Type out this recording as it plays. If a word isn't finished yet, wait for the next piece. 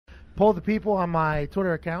Poll the people on my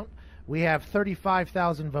Twitter account. We have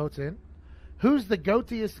 35,000 votes in. Who's the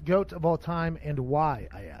goatiest GOAT of all time and why,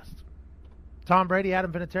 I asked. Tom Brady,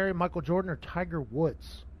 Adam Vinatieri, Michael Jordan, or Tiger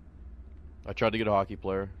Woods? I tried to get a hockey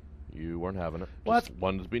player. You weren't having it. Well, Just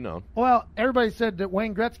wanted to be known. Well, everybody said that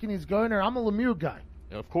Wayne Gretzky needs to go in there. I'm a Lemieux guy.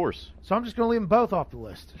 Yeah, of course. So I'm just going to leave them both off the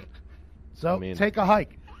list. So take a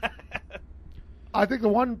hike. I think the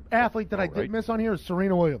one athlete that I did miss on here is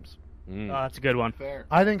Serena Williams. That's a good one. Fair.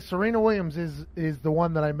 I think Serena Williams is the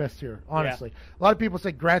one that I missed here, honestly. Yeah. A lot of people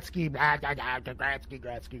say Gretzky,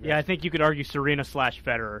 Gretzky. Yeah, I think you could argue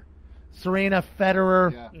Serena/Federer. Serena,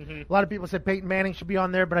 Federer. Yeah. A lot of people said Peyton Manning should be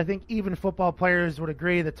on there, but I think even football players would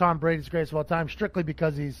agree that Tom Brady's greatest of all time, strictly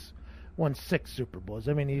because he's won 6 Super Bowls.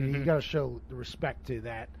 I mean, you got to show the respect to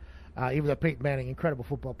that. Even though Peyton Manning, incredible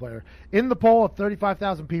football player. In the poll of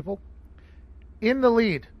 35,000 people, in the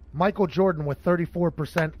lead, Michael Jordan with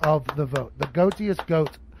 34% of the vote. The goatiest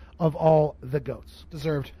GOAT of all the GOATs.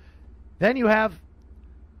 Deserved. Then you have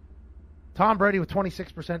Tom Brady with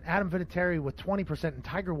 26%, Adam Vinatieri with 20%, and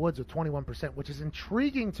Tiger Woods with 21%, which is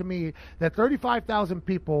intriguing to me that 35,000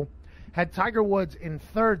 people had Tiger Woods in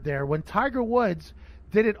third there when Tiger Woods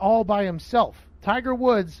did it all by himself. Tiger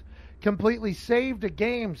Woods completely saved a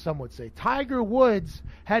game, some would say. Tiger Woods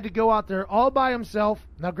had to go out there all by himself.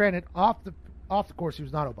 Now, granted, off the course, he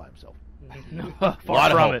was not all by himself. A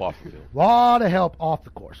lot of help off the field. A lot of help off the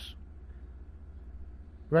course.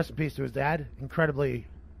 Rest in peace to his dad. Incredibly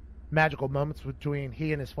magical moments between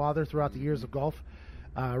he and his father throughout the years of golf.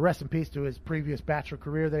 Rest in peace to his previous bachelor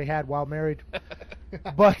career that he had while married.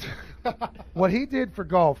 But what he did for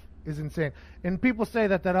golf is insane. And people say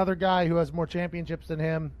that other guy who has more championships than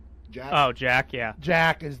him, Jack. Oh, Jack, yeah.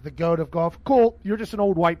 Jack is the GOAT of golf. Cool. You're just an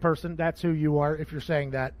old white person. That's who you are if you're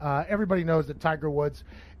saying that. Everybody knows that Tiger Woods,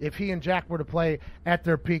 if he and Jack were to play at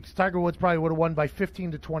their peaks, Tiger Woods probably would have won by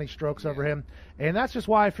 15 to 20 strokes over him. And that's just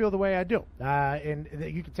why I feel the way I do. And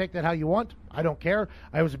you can take that how you want. I don't care.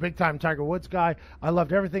 I was a big-time Tiger Woods guy. I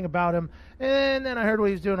loved everything about him. And then I heard what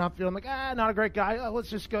he was doing. I'm feeling like, not a great guy. Let's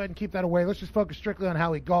just go ahead and keep that away. Let's just focus strictly on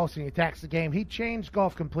how he golfs and he attacks the game. He changed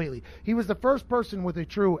golf completely. He was the first person with a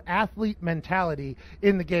true athlete mentality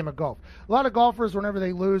in the game of golf. A lot of golfers, whenever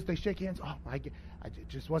they lose, they shake hands. Oh, I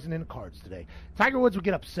just wasn't in the cards today. Tiger Woods would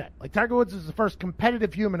get upset. Like, Tiger Woods is the first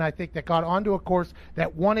competitive human, I think, that got onto a course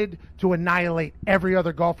that wanted to annihilate every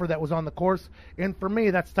other golfer that was on the course. And for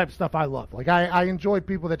me, that's the type of stuff I love. Like, I enjoy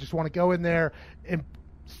people that just want to go in there and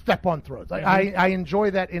step on throats. Like, I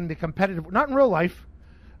enjoy that in the competitive, not in real life,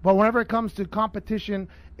 but whenever it comes to competition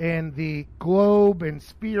and the globe and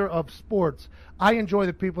sphere of sports, I enjoy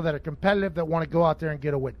the people that are competitive, that want to go out there and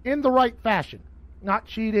get a win in the right fashion, not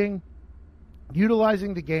cheating,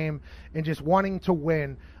 utilizing the game, and just wanting to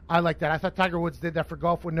win. I like that. I thought Tiger Woods did that for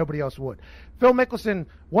golf when nobody else would. Phil Mickelson,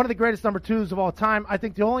 one of the greatest number 2s of all time. I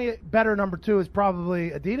think the only better number 2 is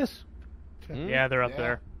probably Adidas. Yeah, they're up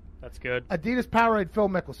there. That's good. Adidas Powerade, Phil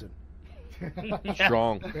Mickelson.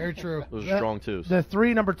 Strong. Very true. Those are strong 2s. The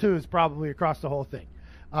 3 number 2s probably across the whole thing.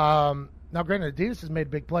 Now, granted, Adidas has made a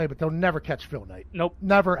big play, but they'll never catch Phil Knight. Nope.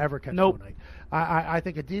 Never, ever catch Nope. Phil Knight. I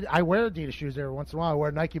think Adidas, I wear Adidas shoes every once in a while. I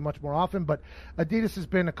wear Nike much more often, but Adidas has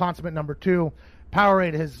been a consummate number 2.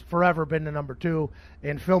 Powerade has forever been the number 2.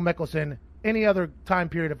 And Phil Mickelson, any other time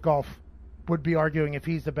period of golf, would be arguing if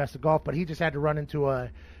he's the best of golf, but he just had to run into a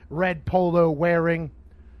red polo wearing,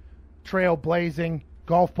 trail blazing,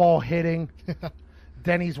 golf ball hitting,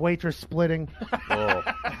 Denny's waitress splitting,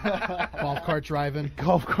 Golf cart driving,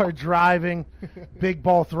 big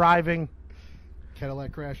ball thriving,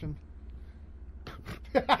 Cadillac crashing.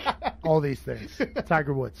 all these things.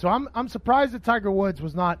 Tiger Woods. So I'm surprised that Tiger Woods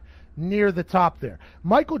was not near the top there.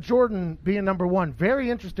 Michael Jordan being number 1, very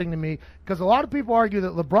interesting to me, because a lot of people argue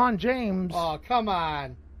that LeBron James. Oh, come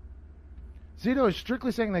on. Zito is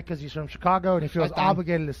strictly saying that because he's from Chicago and he feels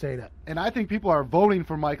obligated to say that. And I think people are voting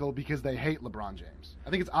for Michael because they hate LeBron James.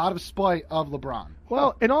 I think it's out of spite of LeBron.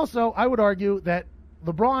 Well, and also I would argue that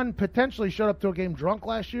LeBron potentially showed up to a game drunk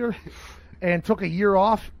last year and took a year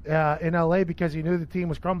off in L.A. because he knew the team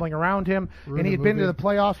was crumbling around him. And he had been to the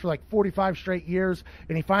playoffs for like 45 straight years.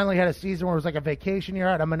 And he finally had a season where it was like a vacation year.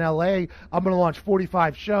 I'm in L.A. I'm going to launch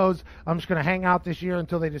 45 shows. I'm just going to hang out this year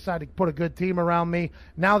until they decide to put a good team around me.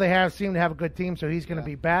 Now they seem to have a good team, so he's going to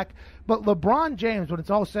be back. But LeBron James, when it's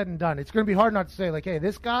all said and done, it's going to be hard not to say, like, hey,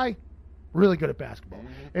 this guy, really good at basketball.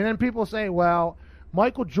 And then people say, well,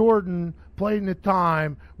 Michael Jordan played in a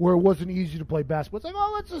time where it wasn't easy to play basketball. It's like,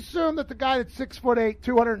 oh, let's assume that the guy that's 6'8",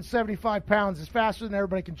 275 pounds, is faster than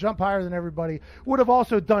everybody, can jump higher than everybody, would have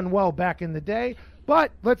also done well back in the day.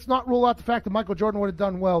 But let's not rule out the fact that Michael Jordan would have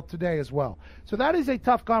done well today as well. So that is a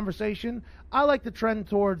tough conversation. I like the trend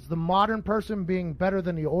towards the modern person being better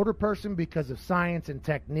than the older person because of science and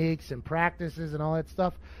techniques and practices and all that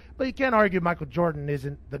stuff. But you can't argue Michael Jordan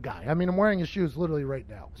isn't the guy. I mean, I'm wearing his shoes literally right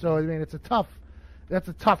now. So, I mean, that's a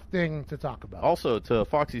tough thing to talk about. Also, to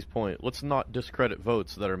Foxy's point, let's not discredit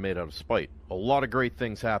votes that are made out of spite. A lot of great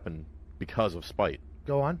things happen because of spite.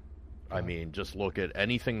 Go on. I mean, just look at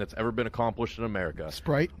anything that's ever been accomplished in America.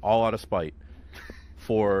 Sprite. All out of spite.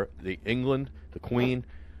 For the England, the Queen,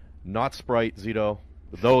 not Sprite, Zito,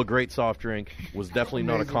 though a great soft drink, was definitely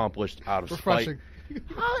not accomplished out of Refreshing.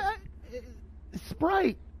 spite.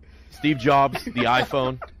 Sprite. Steve Jobs, the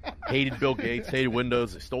iPhone, hated Bill Gates, hated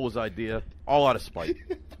Windows, they stole his idea, all out of spite.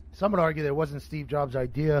 Some would argue that it wasn't Steve Jobs'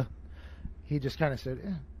 idea. He just kind of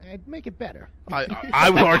said, I'd make it better. I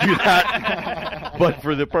would argue that, but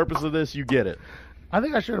for the purpose of this, you get it. I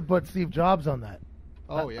think I should have put Steve Jobs on that.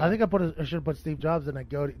 Oh, yeah. I think I should have put Steve Jobs in that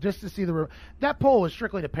goatee just to see the. That poll was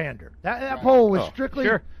strictly to pander. That poll was strictly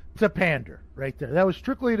to pander right there. That was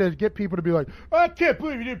strictly to get people to be like, I can't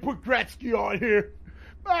believe you didn't put Gretzky on here.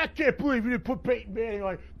 I can't believe you didn't put Peyton Manning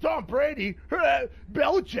on. Tom Brady,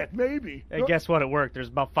 Belichick, maybe. Hey, guess what? It worked. There's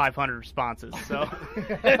about 500 responses. So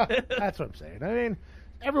That's what I'm saying. I mean,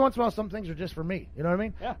 every once in a while, some things are just for me. You know what I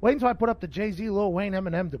mean? Yeah. Wait until I put up the Jay-Z, Lil Wayne,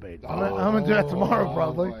 Eminem debate. I'm going to do that tomorrow,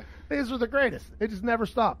 probably. Boy. These are the greatest. They just never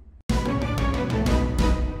stop.